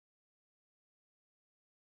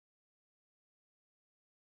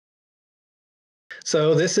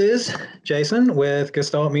So this is Jason with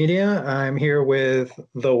Gestalt Media. I'm here with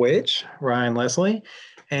the witch, Ryen Lesli,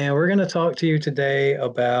 and we're going to talk to you today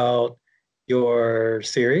about your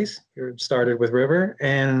series. You started with River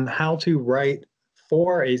and how to write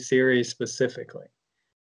for a series specifically.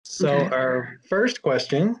 So Okay. our first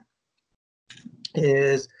question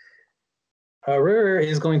is, River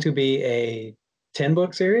is going to be a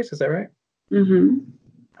 10-book series. Is that right? Mm-hmm.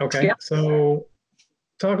 Okay. Yep. So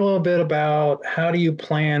talk a little bit about how do you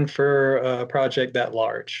plan for a project that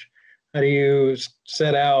large? How do you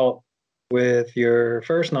set out with your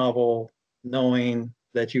first novel knowing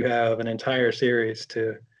that you have an entire series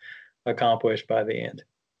to accomplish by the end?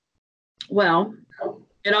 Well,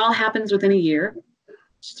 it all happens within a year.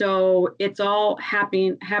 So it's all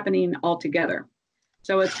happening all together.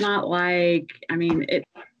 So it's not like, it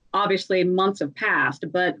obviously months have passed,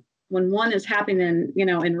 but when one is happening,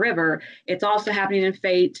 in River, it's also happening in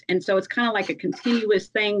Fate. And so it's kind of like a continuous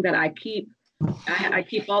thing that I keep. I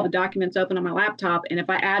keep all the documents open on my laptop. And if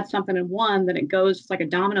I add something in one, then it goes like a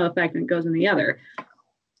domino effect and it goes in the other.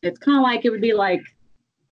 It's kind of like it would be like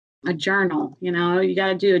a journal. You got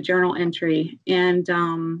to do a journal entry. And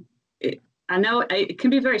I know it can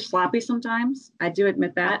be very sloppy sometimes. I do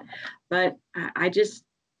admit that. But I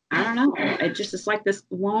don't know. It's like this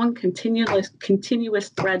long, continuous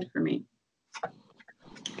thread for me.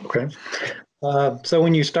 Okay. So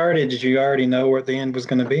when you started, did you already know what the end was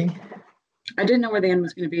going to be? I didn't know where the end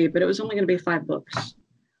was going to be, but it was only going to be 5 books.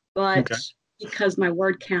 But Okay. because my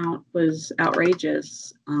word count was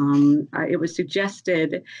outrageous, it was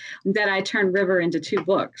suggested that I turn River into 2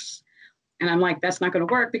 books. And I'm like, that's not going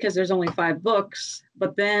to work because there's only 5 books.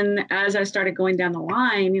 But then as I started going down the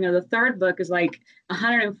line, the third book is like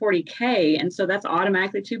 140K. And so that's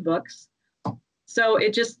automatically 2 books. So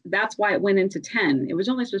that's why it went into 10. It was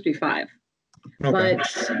only supposed to be 5. Okay.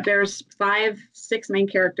 But there's 6 main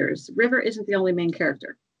characters. River isn't the only main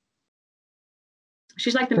character.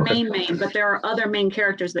 She's like the main, but there are other main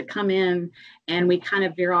characters that come in and we kind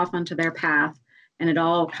of veer off onto their path. And it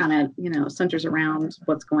all kind of, centers around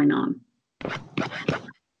what's going on.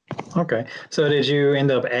 Okay. So did you end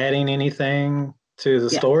up adding anything to the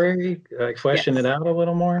story, like fleshing it out a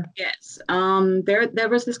little more? Yes. There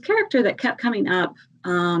was this character that kept coming up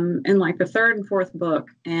in like the 3rd and 4th book,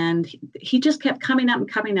 and he just kept coming up and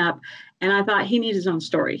coming up. And I thought he needs his own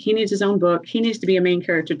story. He needs his own book. He needs to be a main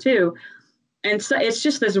character too. And so it's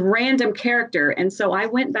just this random character. And so I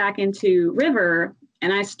went back into River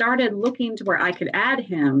and I started looking to where I could add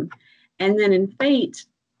him. And then in Fate,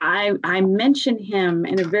 I mention him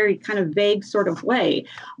in a very kind of vague sort of way.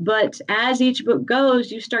 But as each book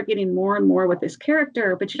goes, you start getting more and more with this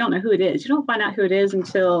character, but you don't know who it is. You don't find out who it is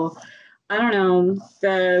until, I don't know,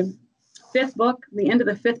 the 5th book, the end of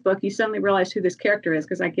the 5th book, you suddenly realize who this character is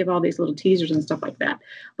because I give all these little teasers and stuff like that.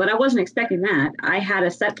 But I wasn't expecting that. I had a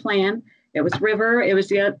set plan. It was River. It was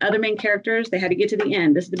the other main characters. They had to get to the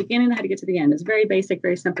end. This is the beginning. They had to get to the end. It's very basic,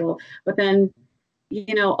 very simple. But then,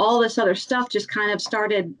 all this other stuff just kind of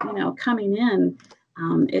started, coming in.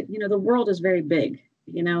 The world is very big.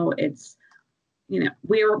 It's,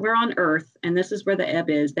 we're on Earth, and this is where the ebb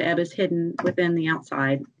is. The ebb is hidden within the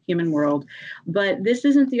outside human world. But this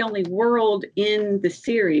isn't the only world in the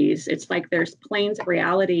series. It's like there's planes of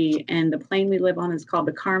reality, and the plane we live on is called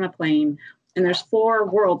the karma plane. And there's 4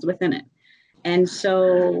 worlds within it. And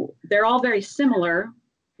so they're all very similar.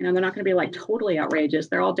 They're not going to be like totally outrageous.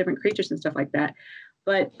 They're all different creatures and stuff like that.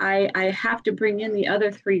 But I have to bring in the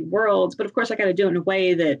other 3 worlds. But of course, I got to do it in a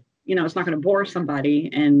way that, it's not going to bore somebody.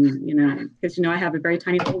 And, because, I have a very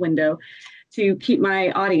tiny little window to keep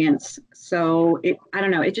my audience. So I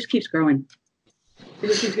don't know, it just keeps growing. It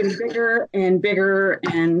just keeps getting bigger and bigger.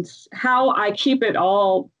 And how I keep it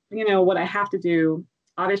all, what I have to do.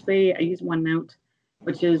 Obviously, I use OneNote,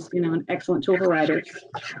 which is, an excellent tool for writers.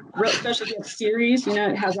 Especially if you have series,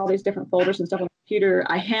 it has all these different folders and stuff on the computer.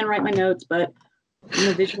 I handwrite my notes, but I'm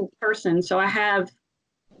a visual person. So I have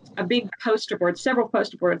a big poster board, several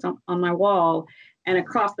poster boards on my wall, and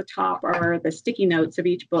across the top are the sticky notes of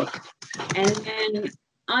each book. And then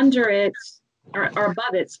under it, or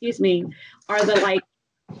above it, excuse me, are the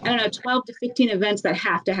 12 to 15 events that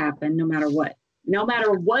have to happen no matter what. No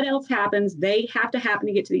matter what else happens, they have to happen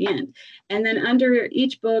to get to the end. And then under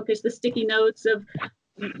each book is the sticky notes of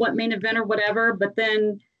what main event or whatever, but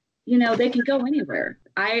then, they can go anywhere.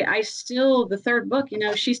 I still, the 3rd book,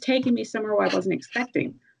 she's taking me somewhere where I wasn't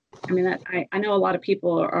expecting. I know a lot of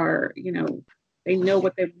people are, they know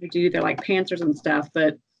what they want to do. They're like pantsers and stuff,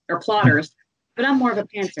 or plotters, but I'm more of a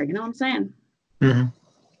pantser. You know what I'm saying? Mm-hmm.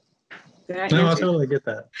 No, I totally get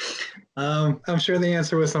that. I'm sure the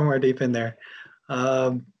answer was somewhere deep in there.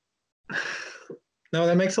 No,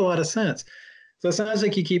 that makes a lot of sense. So it sounds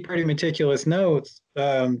like you keep pretty meticulous notes,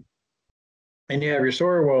 and you have your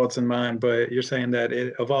story worlds in mind, but you're saying that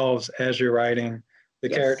it evolves as you're writing. The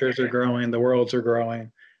Yes. characters are growing, the worlds are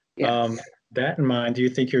growing. Um, Yes. that in mind, do you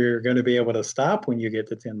think you're going to be able to stop when you get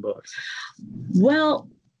to 10 books? Well,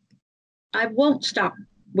 I won't stop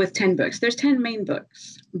with 10 books. There's 10 main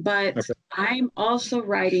books, but Okay. I'm also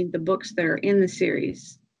writing the books that are in the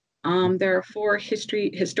series. There are four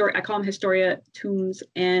I call them Historia tombs,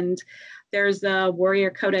 and there's the Warrior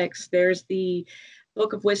Codex, there's the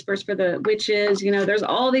Book of Whispers for the witches. There's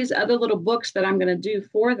all these other little books that I'm going to do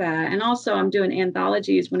for that. And also, I'm doing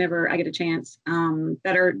anthologies whenever I get a chance,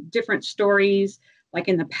 that are different stories, like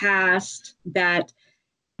in the past, that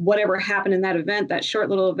whatever happened in that event, that short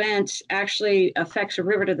little event, actually affects a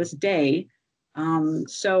river to this day.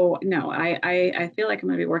 So no, I feel like I'm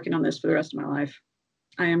going to be working on this for the rest of my life.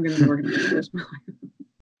 I am going to be working on this for the rest of my life.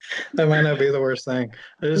 That might not be the worst thing.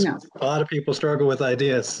 There's No, a lot of people struggle with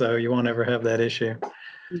ideas, so you won't ever have that issue.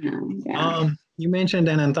 no, yeah, You mentioned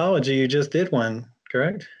an anthology. You just did one,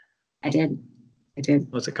 correct? I did. I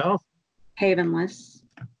did. What's it called? Havenless.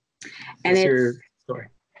 And That's your it's, story.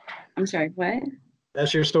 I'm sorry, what?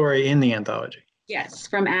 That's your story in the anthology. Yes,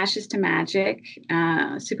 From Ashes to Magic,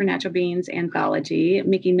 Supernatural Beings anthology.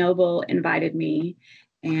 Mickey Noble invited me,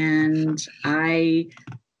 and I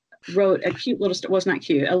wrote a cute little story. Was not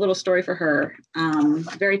cute, a little story for her.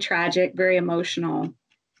 Very tragic, very emotional.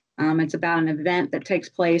 It's about an event that takes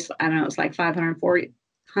place, I don't know, it's like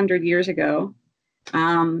 500 years ago.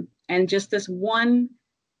 And just this one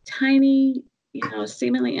tiny,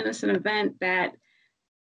 seemingly innocent event that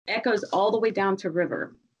echoes all the way down to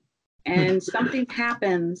River. And something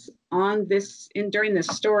happens during this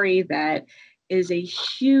story that is a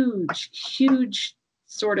huge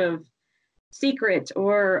sort of secret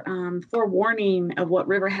or forewarning of what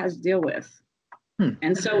River has to deal with.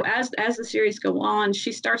 And so as the series go on,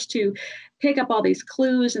 she starts to pick up all these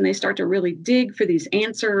clues, and they start to really dig for these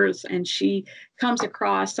answers. And she comes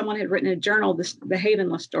across, someone had written a journal, the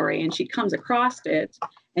Havenless story, and she comes across it,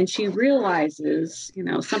 and she realizes,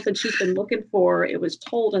 something she's been looking for. It was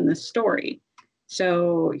told in this story.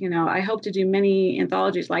 So, I hope to do many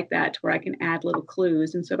anthologies like that, where I can add little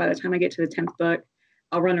clues. And so by the time I get to the 10th book,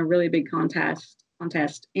 I'll run a really big contest,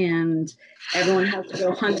 and everyone has to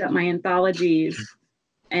go hunt up my anthologies,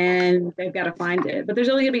 and they've got to find it. But there's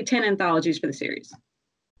only going to be 10 anthologies for the series.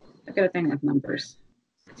 I've got a thing with numbers.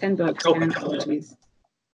 10 books, 10 anthologies.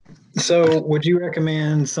 So would you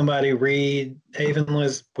recommend somebody read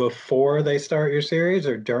Havenless before they start your series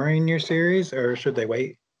or during your series, or should they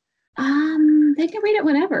wait? They can read it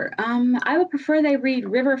whenever. I would prefer they read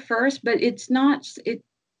River first, but it's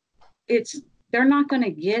they're not going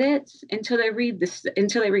to get it until they read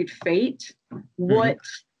Fate, what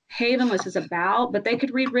Havenless is about. But they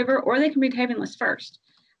could read River, or they can read Havenless first.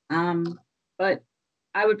 But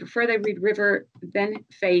I would prefer they read River, then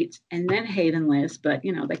Fate, and then Havenless. But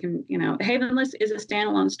they can, Havenless is a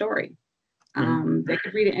standalone story. They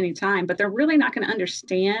could read it anytime, but they're really not going to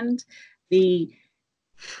understand the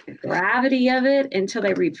gravity of it until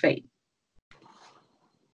they read Fate.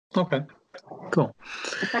 Okay, cool.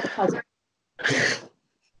 It's like a puzzle.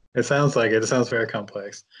 It sounds like it. It sounds very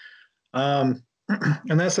complex. And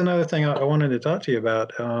that's another thing I wanted to talk to you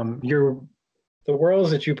about. The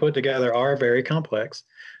worlds that you put together are very complex.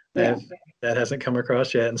 Yeah. That hasn't come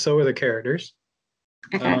across yet, and so are the characters.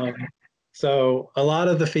 Okay. So a lot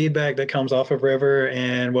of the feedback that comes off of River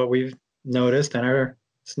and what we've noticed in our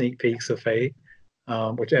sneak peeks of Fate,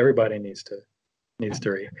 which everybody needs to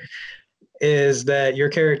read, is that your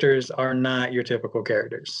characters are not your typical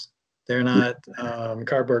characters. They're not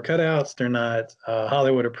cardboard cutouts. They're not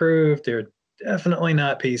Hollywood approved. They're definitely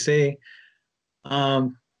not PC.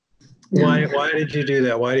 Why did you do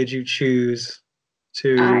that? Why did you choose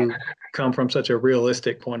to come from such a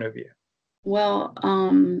realistic point of view? Well,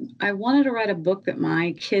 I wanted to write a book that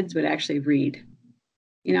my kids would actually read.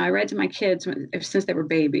 I read to my kids since they were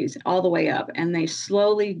babies all the way up, and they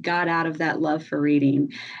slowly got out of that love for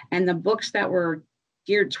reading. And the books that were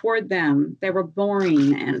geared toward them, they were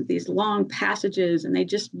boring and these long passages, and they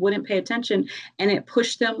just wouldn't pay attention, and it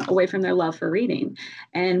pushed them away from their love for reading.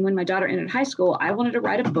 And when my daughter entered high school, I wanted to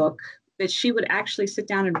write a book that she would actually sit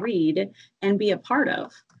down and read and be a part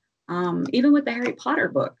of. Even with the Harry Potter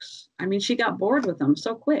books, I mean, she got bored with them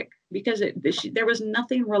so quick because there was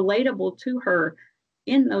nothing relatable to her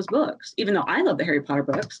in those books. Even though I love the Harry Potter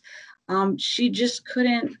books, she just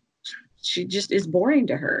couldn't. She just is boring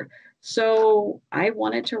to her. So I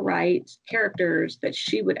wanted to write characters that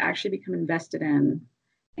she would actually become invested in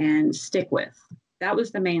and stick with. That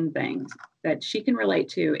was the main thing. that she can relate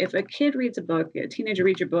to. If a kid reads a book, a teenager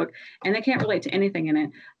reads your book, and they can't relate to anything in it,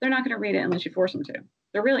 they're not going to read it unless you force them to.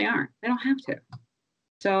 They really aren't. They don't have to.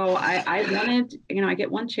 So I wanted, I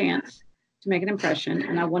get one chance to make an impression,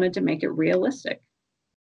 and I wanted to make it realistic.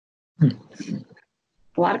 A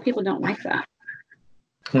lot of people don't like that.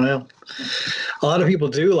 Well, a lot of people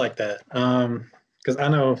do like that. Because I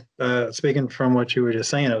know, speaking from what you were just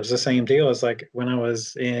saying, it was the same deal as like when I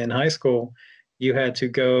was in high school, you had to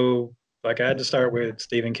go, like I had to start with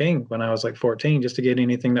Stephen King when I was like 14 just to get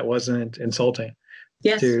anything that wasn't insulting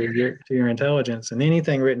Yes. to your intelligence. And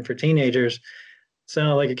anything written for teenagers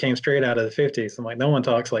sounded like it came straight out of the 50s. I'm like, no one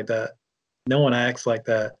talks like that. No one acts like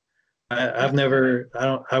that. I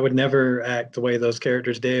would never act the way those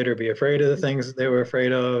characters did or be afraid of the things that they were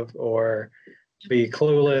afraid of or be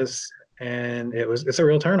clueless. And it's a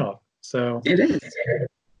real turnoff. So it is.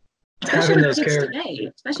 Having those characters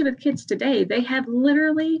today, especially with kids today, they have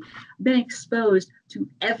literally been exposed to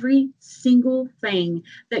every single thing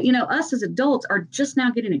that, us as adults are just now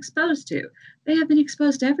getting exposed to. They have been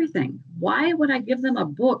exposed to everything. Why would I give them a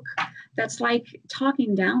book that's like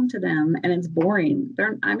talking down to them and it's boring?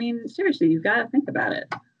 Seriously, you've got to think about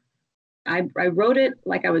it. I wrote it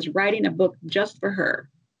like I was writing a book just for her,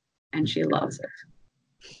 and she loves it.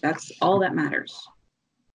 That's all that matters.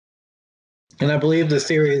 And I believe the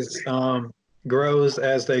series grows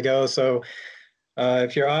as they go. So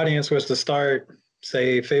if your audience was to start,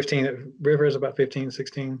 say, 15, River is about 15,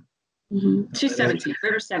 16. Mm-hmm. She's 17.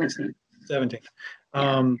 River's 17. 17.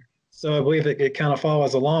 So I believe it kind of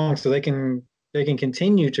follows along so they can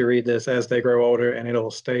continue to read this as they grow older and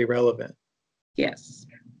it'll stay relevant. Yes.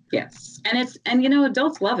 And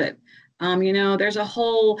adults love it. There's a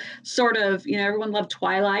whole sort of, everyone loved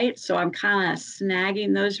Twilight. So I'm kind of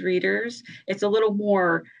snagging those readers. It's a little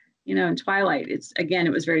more, in Twilight,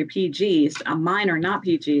 it was very PG. Mine are not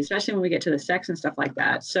PG, especially when we get to the sex and stuff like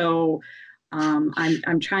that. So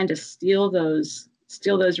I'm trying to steal those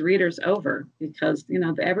readers over because,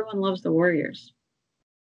 everyone loves the warriors.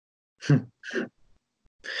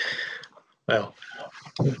 Well,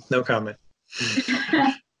 no comment.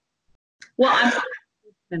 Well,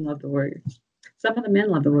 men love the warriors. Some of the men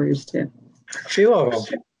love the warriors too. A few of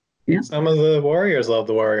them. Yeah. Some of the warriors love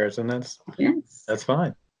the warriors, and that's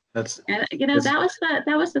fine. That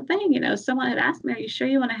was the thing. Someone had asked me, "Are you sure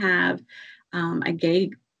you want to have a gay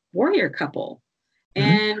warrior couple?"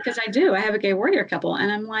 And because I do, I have a gay warrior couple, and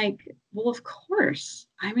I'm like, well, of course.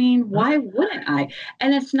 Why wouldn't I?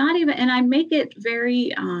 And it's not even, and I make it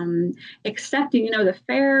very accepting. The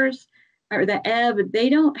fairs or the ebb, they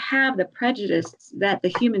don't have the prejudice that the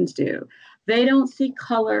humans do. They don't see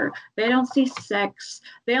color. They don't see sex.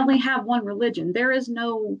 They only have one religion. There's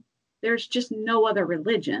just no other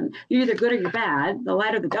religion. You're either good or you're bad, the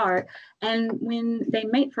light or the dark. And when they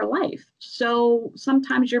mate for life. So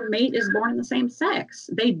sometimes your mate is born in the same sex.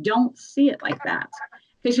 They don't see it like that.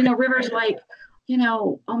 Because, River's like,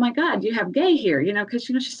 oh my God, you have gay here, because,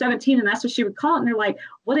 she's 17 and that's what she would call it. And they're like,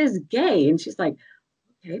 what is gay? And she's like,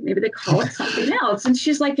 okay, maybe they call it something else. And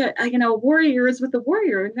she's like, a warrior is with the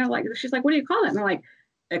warrior. And they're like, she's like, what do you call it? And they're like,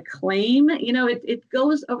 acclaim. It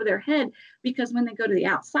goes over their head because when they go to the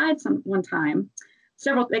outside one time,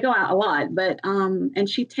 they go out a lot, but and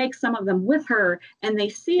she takes some of them with her and they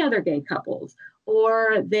see other gay couples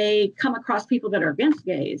or they come across people that are against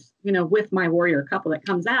gays, with my warrior couple that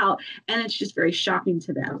comes out, and it's just very shocking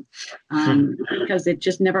to them because it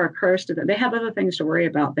just never occurs to them. They have other things to worry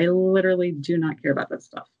about. They literally do not care about that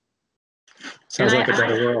stuff. Sounds like a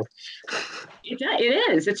better world.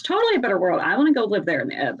 It is. It's totally a better world. I want to go live there in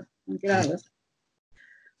the ebb. I want to get out of this.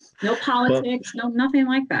 No politics, nothing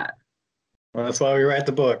like that. Well, that's why we write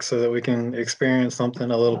the book, so that we can experience something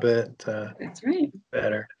a little bit that's right.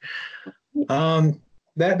 better.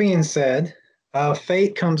 That being said,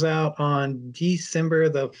 Fate comes out on December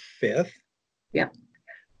the 5th. Yep.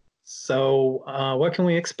 So what can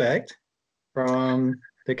we expect from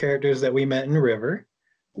the characters that we met in River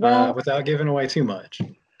without giving away too much?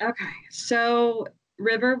 Okay, so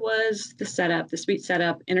River was the setup, the sweet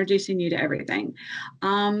setup, introducing you to everything.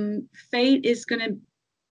 Fate is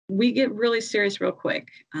we get really serious real quick.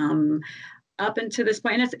 Up until this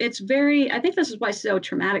point, and it's very, I think this is why it's so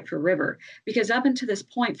traumatic for River, because up until this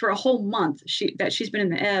point, for a whole month that she's been in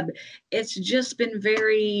the ebb, it's just been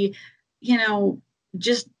very,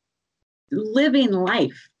 just living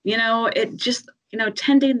life, it just,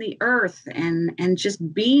 tending the earth and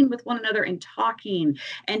just being with one another and talking.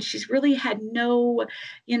 And she's really had no,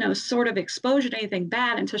 sort of exposure to anything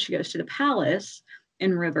bad until she goes to the palace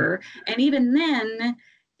in River. And even then,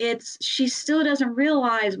 she still doesn't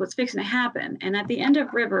realize what's fixing to happen. And at the end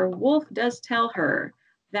of River, Wolf does tell her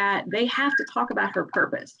that they have to talk about her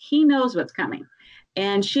purpose. He knows what's coming,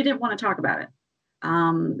 and she didn't want to talk about it.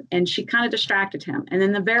 And she kind of distracted him. And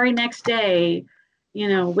then the very next day,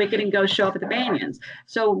 Wicked and Ghost show up at the Banyans.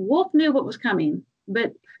 So Wolf knew what was coming,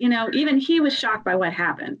 but even he was shocked by what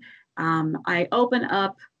happened. I open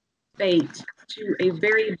up Fate to a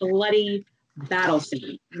very bloody battle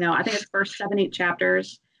scene. I think it's the first 7, 8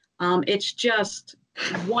 chapters. It's just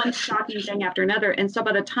one shocking thing after another. And so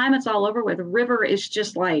by the time it's all over with, River is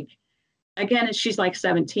just like, again, she's like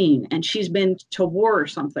 17 and she's been to war or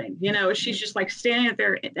something. She's just like standing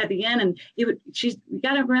there at the end, and you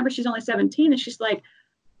got to remember she's only 17, and she's like,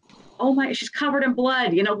 oh my, she's covered in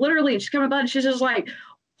blood, literally, and she's covered in blood, and she's just like,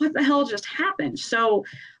 what the hell just happened? So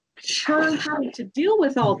her having to deal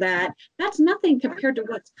with all that, that's nothing compared to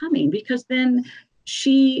what's coming, because then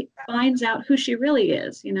she finds out who she really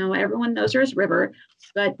is. Everyone knows her as River,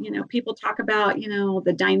 but people talk about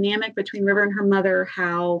the dynamic between River and her mother,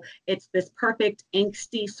 how it's this perfect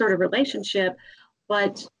angsty sort of relationship,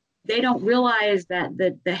 but they don't realize that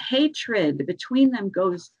the hatred between them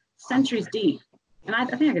goes centuries deep. And I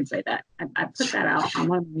think I can say that. I put that out on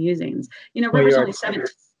one of the musings. River's only 17,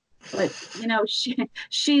 but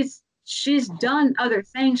she's done other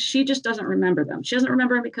things. She just doesn't remember them. She doesn't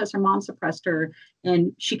remember them because her mom suppressed her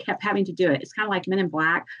and she kept having to do it. It's kind of like Men in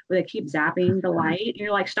Black, where they keep zapping the light. And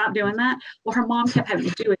you're like, stop doing that. Well, her mom kept having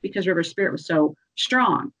to do it because River's spirit was so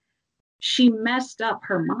strong. She messed up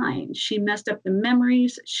her mind. She messed up the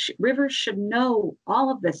memories. River should know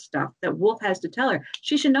all of this stuff that Wolf has to tell her.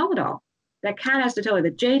 She should know it all. That Cat has to tell her,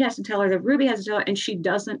 that Jade has to tell her, that Ruby has to tell her, and she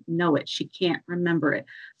doesn't know it. She can't remember it.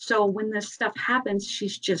 So when this stuff happens,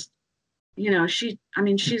 she's just, she's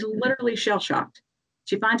literally shell-shocked.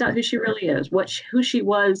 She finds out who she really is, who she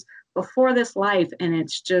was before this life, and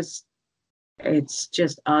it's just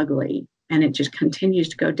ugly, and it just continues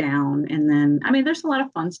to go down. And then, there's a lot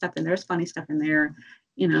of fun stuff in there. There's funny stuff in there.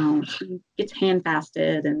 She gets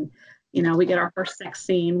hand-fasted, and we get our first sex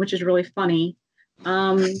scene, which is really funny.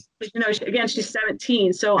 Again, she's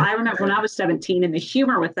 17. So I remember when I was 17, and the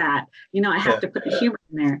humor with that, I have to put the humor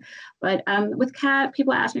in there. But with Cat,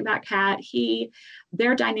 people ask me about Cat.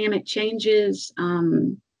 Their dynamic changes.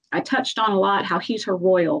 I touched on a lot how he's her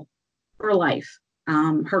royal for life,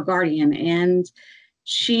 her guardian. And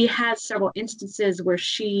she has several instances where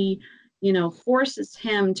she, forces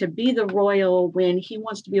him to be the royal when he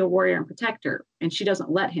wants to be a warrior and protector, and she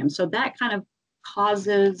doesn't let him. So that kind of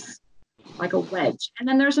causes like a wedge. And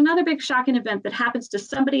then there's another big shocking event that happens to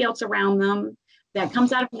somebody else around them that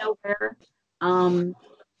comes out of nowhere.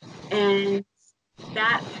 And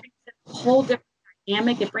that brings a whole different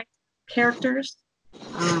dynamic. It brings characters.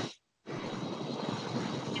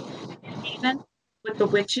 Even with the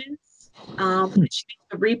witches, which means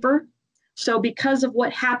the Reaper. So because of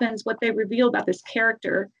what happens, what they reveal about this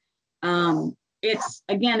character, it's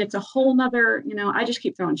a whole nother, I just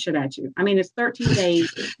keep throwing shit at you. It's 13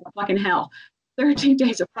 days of fucking hell. 13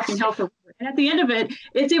 days of fucking hell for River. And at the end of it,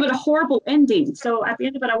 it's even a horrible ending. So at the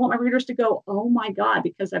end of it, I want my readers to go, oh my God,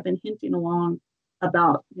 because I've been hinting along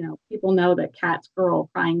about, people know that Cat's girl,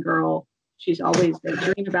 crying girl, they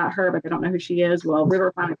dream about her, but they don't know who she is. Well,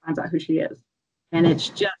 River finally finds out who she is. And it's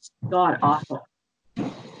just god awful.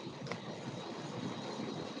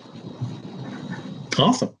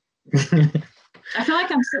 Awesome. I feel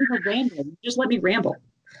like I'm sitting here rambling. Just let me ramble.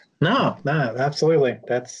 No, absolutely.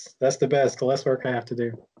 That's the best. The less work I have to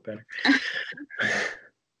do, better.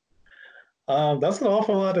 That's an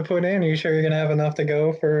awful lot to put in. Are you sure you're gonna have enough to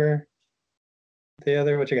go for the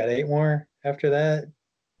other? What you got? 8 more after that?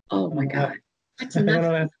 Oh my God, that's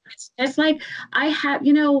nothing. It's like I have,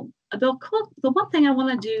 the one thing I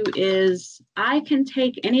want to do is I can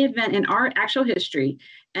take any event in our actual history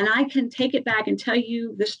and I can take it back and tell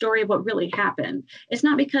you the story of what really happened. It's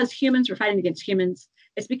not because humans were fighting against humans.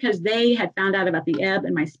 It's because they had found out about the ebb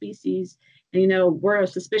in my species, and we're a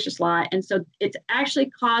suspicious lot. And so it's actually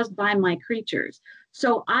caused by my creatures.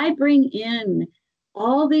 So I bring in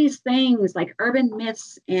all these things like urban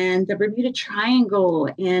myths and the Bermuda Triangle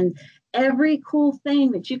and every cool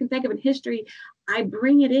thing that you can think of in history. I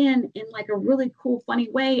bring it in like a really cool, funny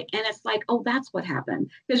way. And it's like, oh, that's what happened.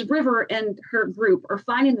 Because River and her group are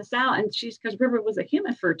finding this out. And because River was a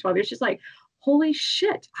human for 12 years, she's like, holy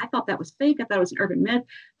shit, I thought that was fake. I thought it was an urban myth.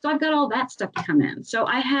 So I've got all that stuff to come in. So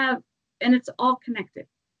and it's all connected.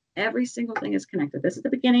 Every single thing is connected. This is the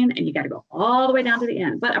beginning and you got to go all the way down to the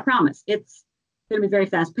end. But I promise it's going to be very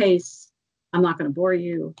fast paced. I'm not going to bore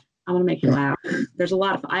you. I'm going to make you laugh. There's a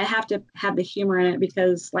lot of, I have to have the humor in it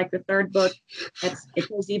because like the third book, it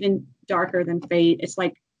goes even darker than Fate. It's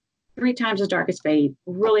like 3 times as dark as Fate,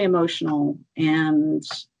 really emotional. And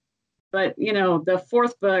But, the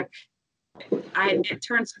fourth book, it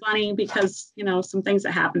turns funny because, some things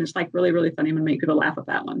that happen, it's like really, really funny. I'm going to make people laugh at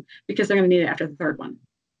that one because they're going to need it after the third one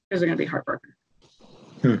because they're going to be heartbroken.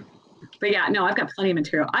 But yeah, no, I've got plenty of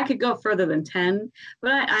material. I could go further than 10,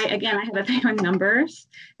 but I have a thing on numbers.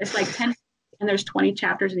 It's like 10, and there's 20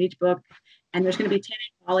 chapters in each book, and there's going to be 10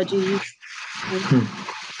 anthologies. And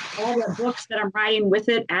all the books that I'm writing with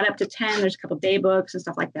it add up to 10. There's a couple day books and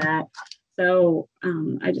stuff like that. So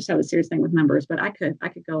I just have a serious thing with numbers, but I could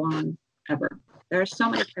go on ever. There are so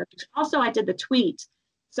many characters. Also, I did the tweet.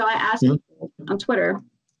 So I asked people on Twitter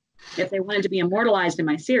if they wanted to be immortalized in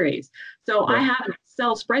my series. So I have an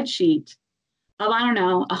Excel spreadsheet of, I don't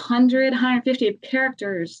know, 100, 150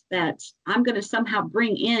 characters that I'm going to somehow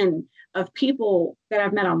bring in of people that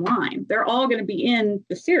I've met online. They're all going to be in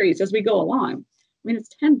the series as we go along. I mean, it's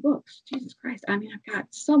 10 books. Jesus Christ. I mean, I've got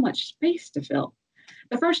so much space to fill.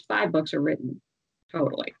 The first 5 books are written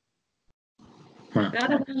totally. The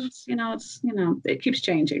other ones, it keeps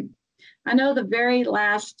changing. I know the very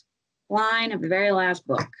last line of the very last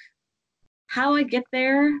book. How I get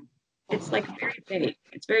there, it's like very vague.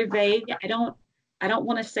 It's very vague. I don't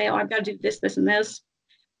want to say, I've got to do this, this, and this.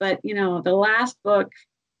 But, the last book,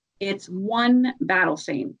 it's one battle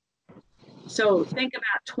scene. So think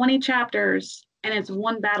about 20 chapters and it's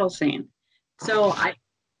one battle scene. So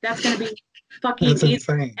that's going to be fucking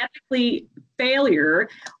epically failure,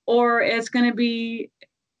 or it's going to be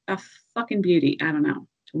a fucking beauty. I don't know.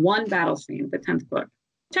 One battle scene, the 10th book.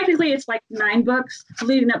 Technically, it's like 9 books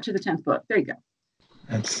leading up to the 10th book. There you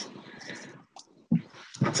go.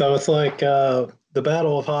 So it's like the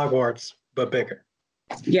Battle of Hogwarts, but bigger.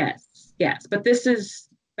 Yes. But this is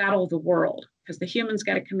Battle of the World because the humans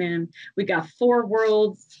got to come in. We got 4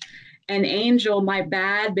 worlds. And Angel, my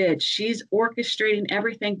bad bitch, she's orchestrating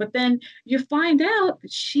everything. But then you find out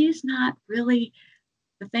that she's not really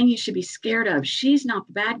the thing you should be scared of. She's not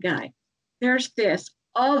the bad guy. There's this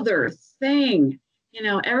other thing.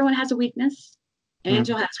 Everyone has a weakness.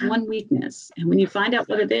 Angel has one weakness. And when you find out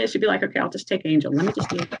what it is, you'll be like, okay, I'll just take Angel. Let me just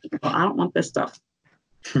do it. I don't want this stuff.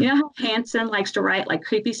 You know how Hansen likes to write like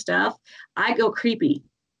creepy stuff? I go creepy.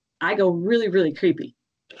 I go really, really creepy.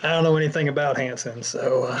 I don't know anything about Hansen,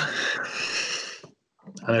 so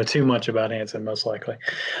I know too much about Hansen, most likely.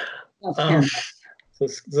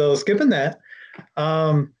 So skipping that,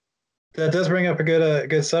 that does bring up a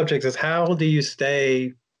good subject. Is how do you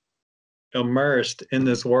stay immersed in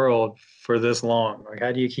this world for this long? Like,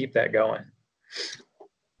 how do you keep that going?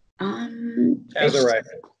 As a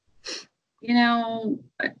writer.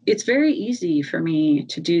 It's very easy for me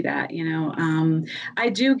to do that. I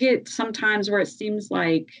do get sometimes where it seems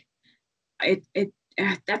like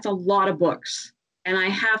that's a lot of books and I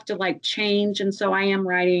have to like change. And so I am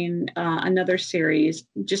writing another series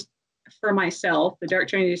just for myself, the Dark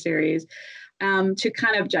Trinity series, to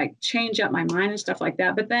kind of like change up my mind and stuff like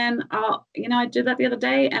that. But then I did that the other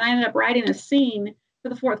day and I ended up writing a scene for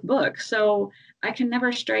the 4th book. So I can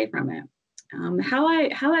never stray from it. How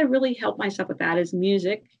I really help myself with that is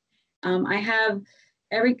music.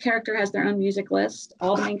 Every character has their own music list.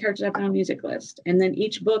 All the main characters have their own music list. And then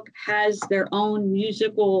each book has their own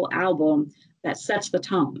musical album that sets the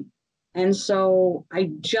tone. And so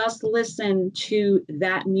I just listen to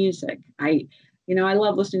that music. I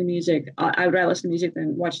love listening to music. I would rather listen to music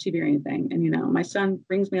than watch TV or anything. And, my son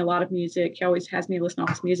brings me a lot of music. He always has me listen to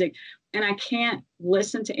all this music. And I can't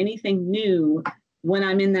listen to anything new when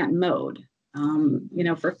I'm in that mode.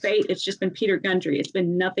 For Fate, it's just been Peter Gundry. It's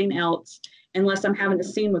been nothing else unless I'm having a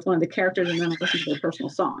scene with one of the characters and then I listen to their personal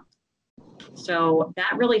song. So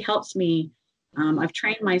that really helps me. I've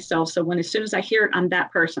trained myself. So as soon as I hear it, I'm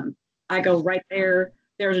that person. I go right there.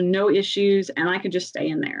 There's no issues and I can just stay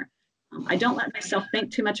in there. I don't let myself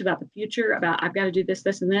think too much about the future, about I've got to do this,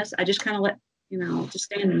 this, and this. I just kind of let, just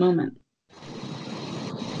stay in the moment.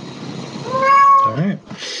 All right.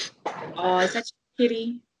 Oh, is that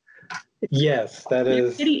Kitty? Yes, that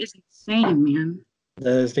is. Kitty is insane, man.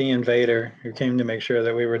 That is the invader who came to make sure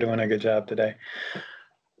that we were doing a good job today.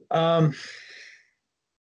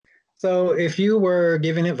 So if you were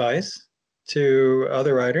giving advice to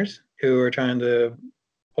other writers who are trying to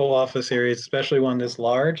pull off a series, especially one this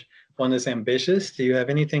large, one that's ambitious, do you have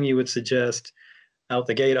anything you would suggest out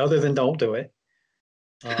the gate other than don't do it?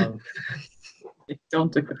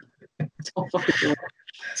 Don't do it. Don't fucking do it.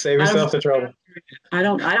 Save yourself the trouble. I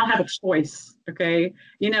don't have a choice. Okay.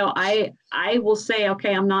 I will say,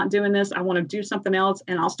 okay, I'm not doing this. I want to do something else.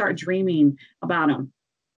 And I'll start dreaming about them.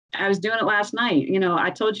 I was doing it last night. I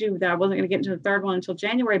told you that I wasn't going to get into the 3rd one until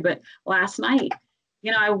January, but last night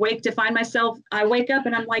I wake up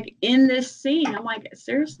and I'm like in this scene. I'm like,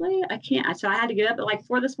 seriously, I can't. So I had to get up at like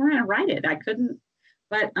 4 this morning and write it. I couldn't,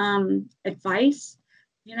 but advice,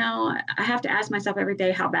 I have to ask myself every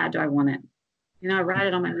day, how bad do I want it? I write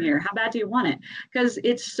it on my mirror. How bad do you want it? Because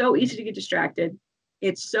it's so easy to get distracted.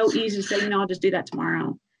 It's so easy to say, I'll just do that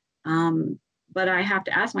tomorrow. But I have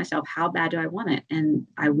to ask myself, how bad do I want it? And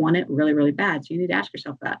I want it really, really bad. So you need to ask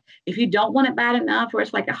yourself that. If you don't want it bad enough, where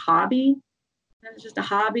it's like a hobby, then it's just a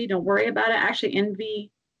hobby. Don't worry about it. I actually envy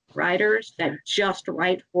writers that just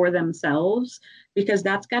write for themselves, because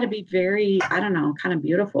that's got to be very, I don't know, kind of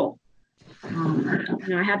beautiful.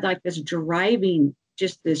 I had like this driving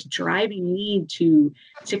need to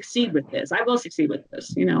succeed with this. I will succeed with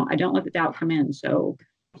this. I don't let the doubt come in. So,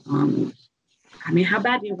 how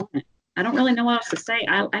bad do you want it? I don't really know what else to say.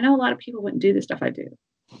 I know a lot of people wouldn't do the stuff I do.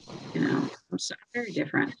 I'm so very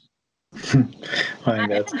different. I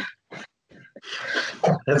think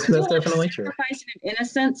that's definitely true. Sacrificing and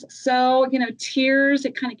innocence. So, tears,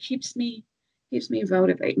 it kind of keeps me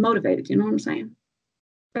motivated. You know what I'm saying?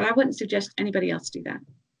 But I wouldn't suggest anybody else do that.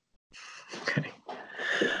 Okay.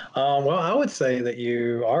 Well, I would say that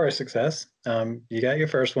you are a success. You got your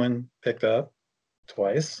first one picked up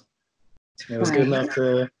twice. It was good enough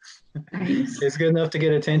to Nice. It's good enough to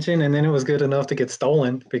get attention, and then it was good enough to get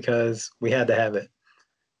stolen because we had to have it.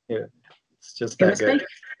 Yeah, it's just that good.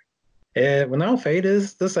 Well, no, Fate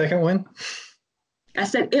is the second one. I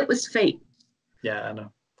said it was fate. Yeah, I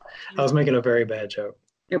know. I was making a very bad joke.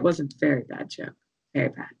 It was a very bad joke. Very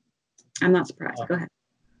bad. I'm not surprised. Go ahead.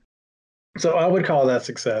 So I would call that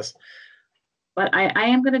success. But I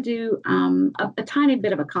am going to do a tiny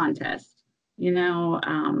bit of a contest.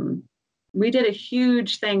 We did a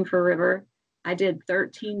huge thing for River. I did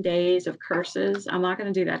 13 days of curses. I'm not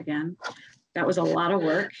going to do that again. That was a lot of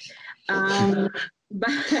work. But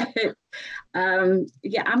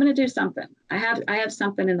yeah, I'm going to do something. I have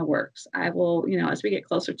something in the works. I will, as we get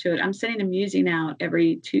closer to it, I'm sending a musing out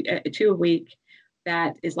every two a week.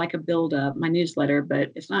 That is like a build up, my newsletter,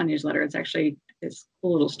 but it's not a newsletter. It's actually this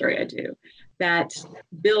cool little story I do that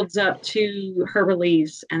builds up to her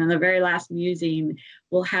release. And then the very last musing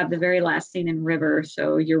will have the very last scene in River.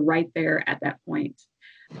 So you're right there at that point.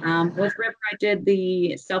 With River, I did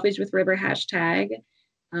the Selfies with River hashtag.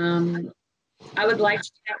 I would like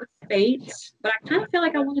to do that with Fate, but I kind of feel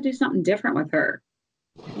like I want to do something different with her.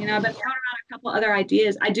 I've been throwing around a couple other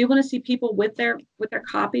ideas. I do want to see people with their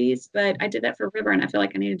copies, but I did that for River, and I feel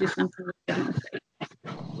like I need to do something different with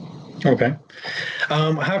Fate. Okay.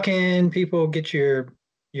 How can people get your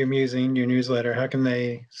musing, your newsletter? How can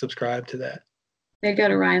they subscribe to that? They go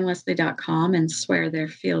to ryenlesli.com and swear their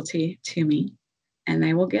fealty to me, and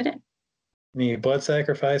they will get it. Any blood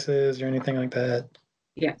sacrifices or anything like that?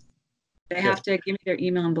 Yes. They have to give me their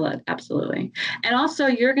email and blood. Absolutely. And also,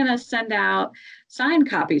 you're going to send out signed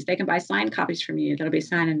copies. They can buy signed copies from you. That'll be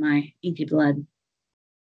signed in my inky blood.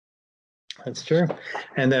 That's true.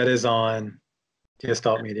 And that is on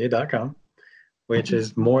gestaltmedia.com, which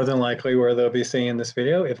is more than likely where they'll be seeing this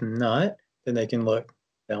video. If not, then they can look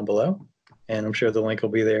down below. And I'm sure the link will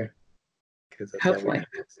be there. Hopefully.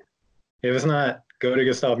 If it's not, go to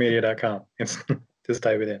gestaltmedia.com. Just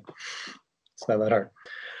type it in. It's not that hard.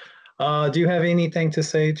 Do you have anything to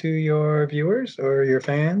say to your viewers or your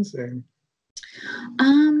fans? Or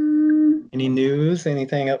any news,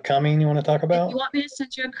 anything upcoming you want to talk about? If you want me to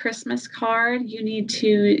send you a Christmas card, you need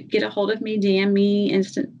to get a hold of me, DM me,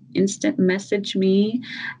 instant message me,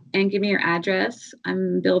 and give me your address.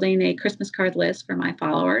 I'm building a Christmas card list for my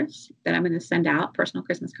followers that I'm going to send out, personal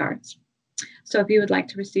Christmas cards. So if you would like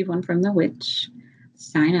to receive one from the witch,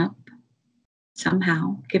 sign up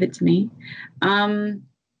somehow, give it to me.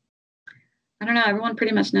 I don't know. Everyone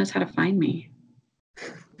pretty much knows how to find me.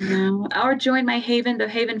 Or join my the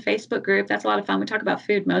Haven Facebook group. That's a lot of fun. We talk about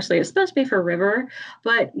food mostly. It's supposed to be for River,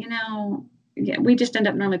 but yeah, we just end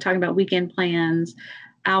up normally talking about weekend plans,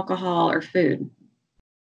 alcohol, or food.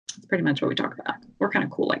 That's pretty much what we talk about. We're kind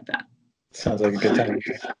of cool like that. Sounds like a good time.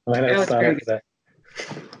 I might have to sign up for that.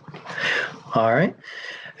 All right.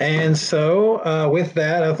 And so with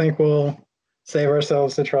that, I think we'll save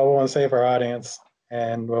ourselves the trouble and save our audience,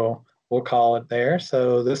 and we'll call it there.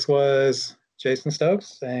 So this was Jason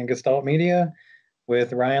Stokes and Gestalt Media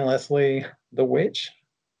with Ryen Lesli, the Witch,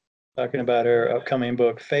 talking about her upcoming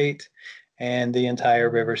book, Fate, and the entire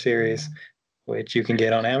River series, which you can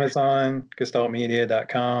get on Amazon,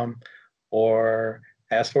 gestaltmedia.com, or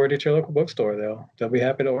ask for it at your local bookstore. They'll be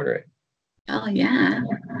happy to order it. Oh, yeah.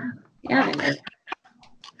 Yeah.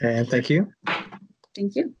 And thank you.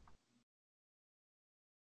 Thank you.